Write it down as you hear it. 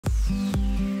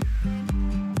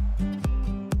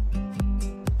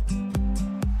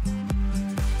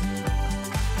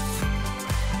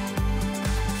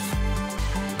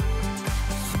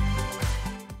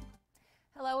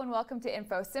welcome to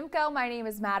Info Simcoe. My name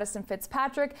is Madison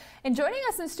Fitzpatrick, and joining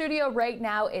us in studio right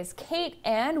now is Kait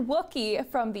and Wookie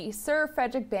from the Sir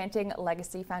Frederick Banting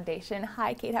Legacy Foundation.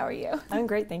 Hi, Kait, how are you? I'm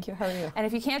great, thank you. How are you? And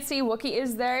if you can't see, Wookie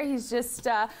is there. He's just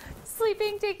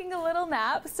sleeping, taking a little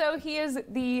nap. So he is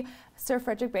the Sir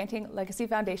Frederick Banting Legacy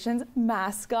Foundation's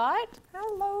mascot.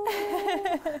 Hello.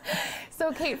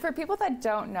 So Kait, for people that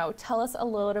don't know, tell us a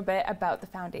little bit about the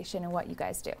foundation and what you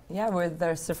guys do. Yeah, we're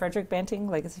the Sir Frederick Banting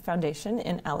Legacy Foundation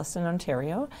in Alliston,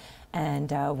 Ontario,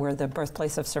 and we're the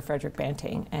birthplace of Sir Frederick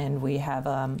Banting, and we have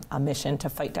a mission to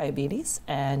fight diabetes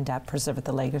and preserve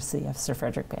the legacy of Sir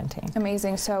Frederick Banting.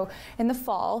 Amazing. So in the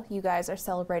fall, you guys are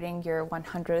celebrating your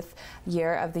 100th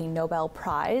year of the Nobel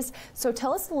Prize. So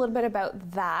tell us a little bit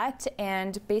about that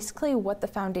and basically what the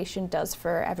foundation does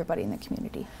for everybody in the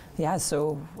community. Yeah,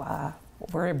 so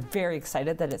we're very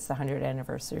excited that it's the 100th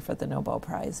anniversary for the Nobel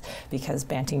Prize, because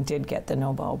Banting did get the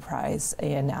Nobel Prize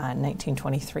in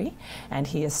 1923, and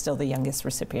he is still the youngest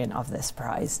recipient of this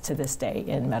prize to this day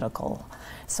in medical.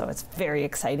 So it's very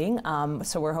exciting.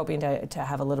 So we're hoping to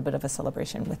have a little bit of a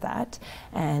celebration with that.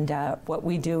 And what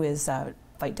we do is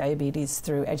fight diabetes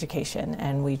through education,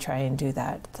 and we try and do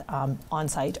that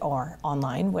on-site or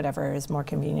online, whatever is more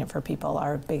convenient for people.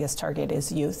 Our biggest target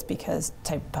is youth, because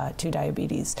type 2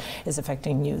 diabetes is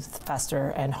affecting youth faster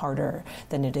and harder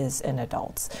than it is in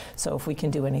adults. So if we can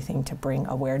do anything to bring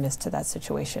awareness to that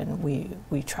situation,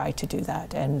 we try to do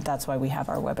that, and that's why we have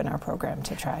our webinar program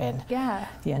to try and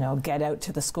get out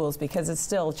to the schools, because it's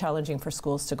still challenging for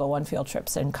schools to go on field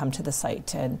trips and come to the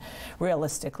site, and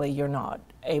realistically you're not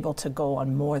able to go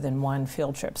on more than one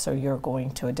field trip, so you're going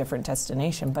to a different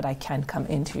destination, but I can come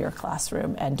into your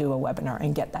classroom and do a webinar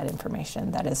and get that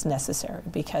information that is necessary,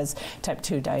 because type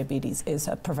 2 diabetes is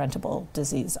a preventable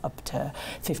disease up to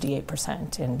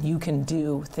 58%, and you can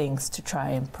do things to try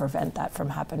and prevent that from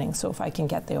happening. So if I can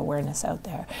get the awareness out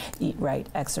there, eat right,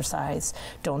 exercise,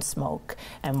 don't smoke,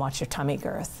 and watch your tummy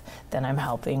girth, then I'm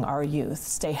helping our youth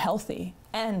stay healthy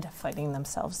and fighting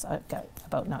themselves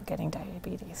about not getting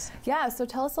diabetes. Yeah, so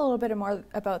tell us a little bit more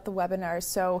about the webinars.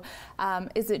 So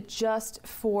is it just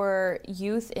for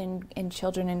youth and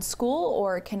children in school,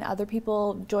 or can other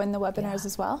people join the webinars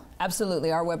as well?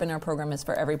 Absolutely, our webinar program is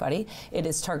for everybody. It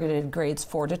is targeted grades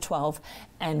 4 to 12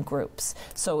 and groups.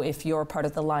 So if you're part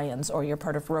of the Lions, or you're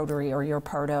part of Rotary, or you're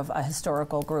part of a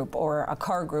historical group or a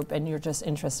car group, and you're just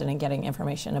interested in getting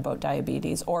information about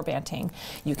diabetes or Banting,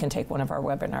 you can take one of our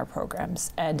webinar programs.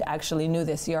 And actually new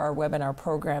this year, our webinar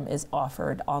program is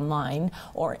offered online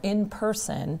or in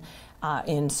person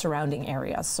in surrounding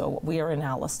areas. So we are in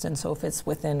Alliston, so if it's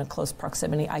within a close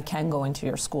proximity, I can go into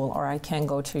your school, or I can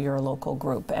go to your local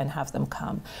group and have them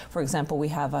come. For example, we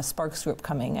have a Sparks group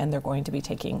coming, and they're going to be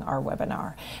taking our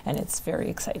webinar, and it's very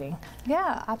exciting.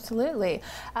 Yeah, absolutely.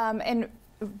 And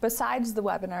besides the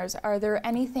webinars, are there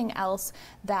anything else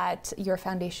that your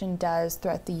foundation does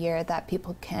throughout the year that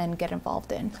people can get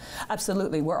involved in?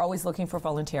 Absolutely. We're always looking for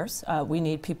volunteers. We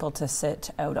need people to sit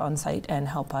out on site and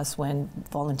help us when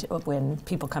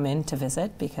people come in to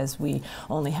visit, because we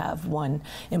only have one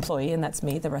employee, and that's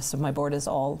me. The rest of my board is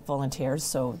all volunteers.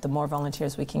 So the more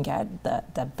volunteers we can get,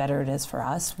 the better it is for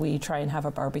us. We try and have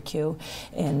a barbecue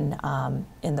in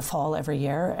the fall every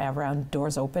year around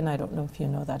Doors Open. I don't know if you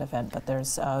know that event, but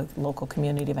there's a local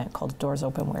community event called Doors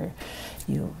Open where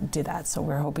you do that. So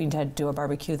we're hoping to do a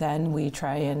barbecue then. We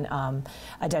try and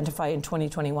identify, in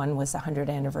 2021 was the 100th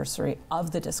anniversary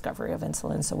of the discovery of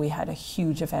insulin. So we had a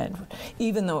huge event.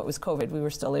 Even though it was COVID, we were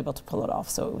still able to pull it off.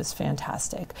 So it was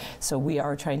fantastic. So we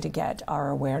are trying to get our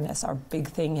awareness. Our big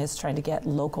thing is trying to get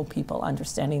local people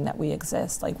understanding that we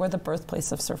exist. Like, we're the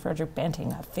birthplace of Sir Frederick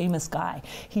Banting, a famous guy.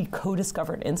 He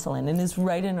co-discovered insulin and is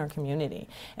right in our community.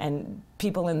 And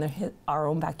people in our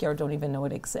own backyard don't even know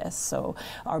it exists. So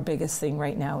our biggest thing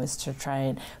right now is to try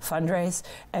and fundraise,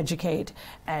 educate,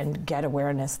 and get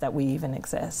awareness that we even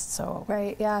exist. So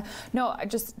right, yeah. No,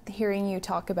 just hearing you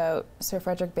talk about Sir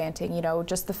Frederick Banting, you know,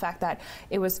 just the fact that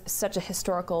it was such a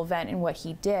historical event in what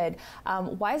he did.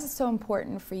 Why is it so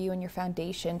important for you and your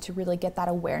foundation to really get that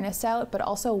awareness out, but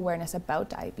also awareness about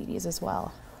diabetes as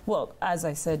well? Well, as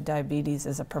I said, diabetes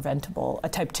is a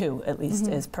type 2 at least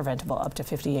is preventable up to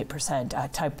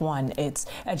 58%. Type 1, it's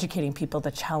educating people the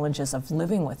challenges of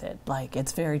living with it. Like,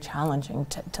 it's very challenging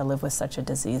to live with such a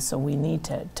disease, so we need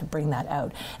to bring that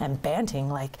out. And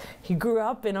Banting, like, he grew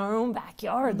up in our own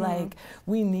backyard. Like,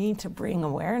 we need to bring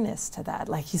awareness to that.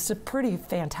 Like, he's a pretty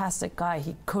fantastic guy.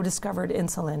 He co-discovered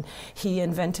insulin. He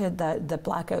invented the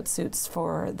blackout suits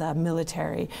for the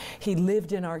military. He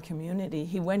lived in our community.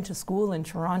 He went to school in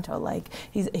Toronto. Toronto. Like,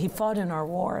 he fought in our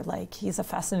war. Like, he's a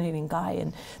fascinating guy,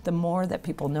 and the more that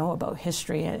people know about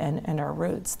history and our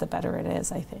roots, the better it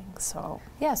is, I think. So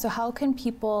yeah, so how can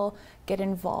people get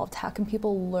involved? How can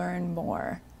people learn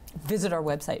more? Visit our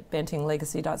website,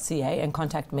 bantinglegacy.ca, and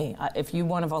contact me. If you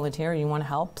want to volunteer and you want to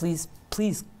help, please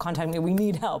contact me. We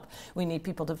need help. We need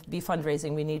people to be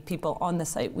fundraising. We need people on the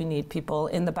site. We need people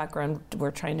in the background.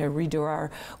 We're trying to redo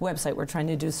our website. We're trying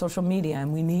to do social media,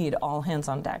 and we need all hands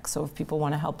on deck. So if people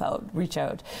want to help out, reach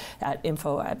out at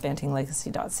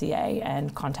info@bantinglegacy.ca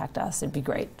and contact us. It'd be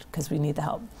great because we need the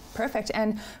help. Perfect.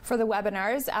 And for the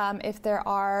webinars, if there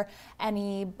are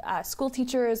any school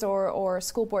teachers or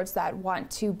school boards that want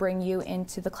to bring you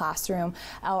into the classroom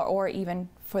or even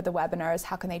for the webinars,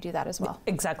 how can they do that as well?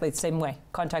 Exactly the same way.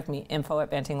 Contact me,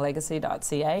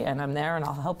 info@bantinglegacy.ca, and I'm there and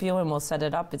I'll help you and we'll set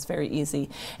it up. It's very easy.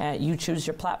 You choose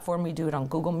your platform. We do it on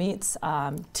Google Meets,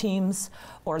 Teams,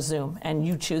 or Zoom, and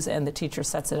you choose it and the teacher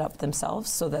sets it up themselves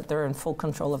so that they're in full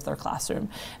control of their classroom.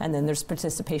 And then there's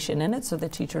participation in it, so the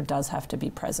teacher does have to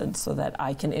be present so that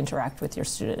I can interact with your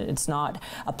student. It's not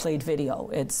a played video.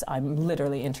 I'm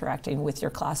literally interacting with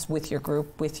your class, with your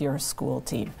group, with your school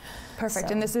team. Perfect.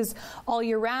 So. And this is all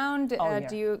year round? All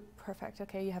year. Perfect.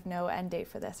 Okay, you have no end date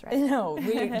for this, right? No,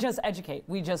 we just educate.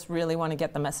 We just really want to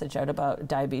get the message out about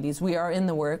diabetes. We are in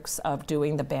the works of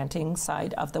doing the Banting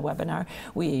side of the webinar.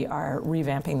 We are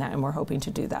revamping that, and we're hoping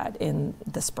to do that in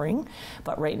the spring.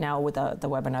 But right now, with the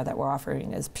webinar that we're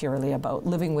offering is purely about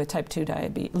living with type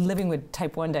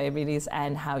 1 diabetes,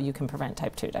 and how you can prevent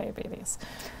type 2 diabetes.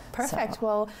 Perfect. So.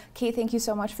 Well, Kait, thank you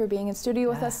so much for being in studio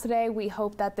with us today. We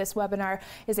hope that this webinar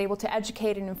is able to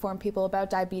educate and inform people about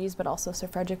diabetes, but also Sir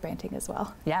Frederick Banting as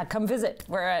well. Yeah, come visit.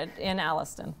 We're in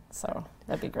Alliston, so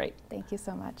that'd be great. Thank you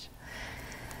so much.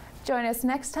 Join us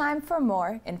next time for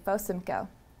more Info Simcoe.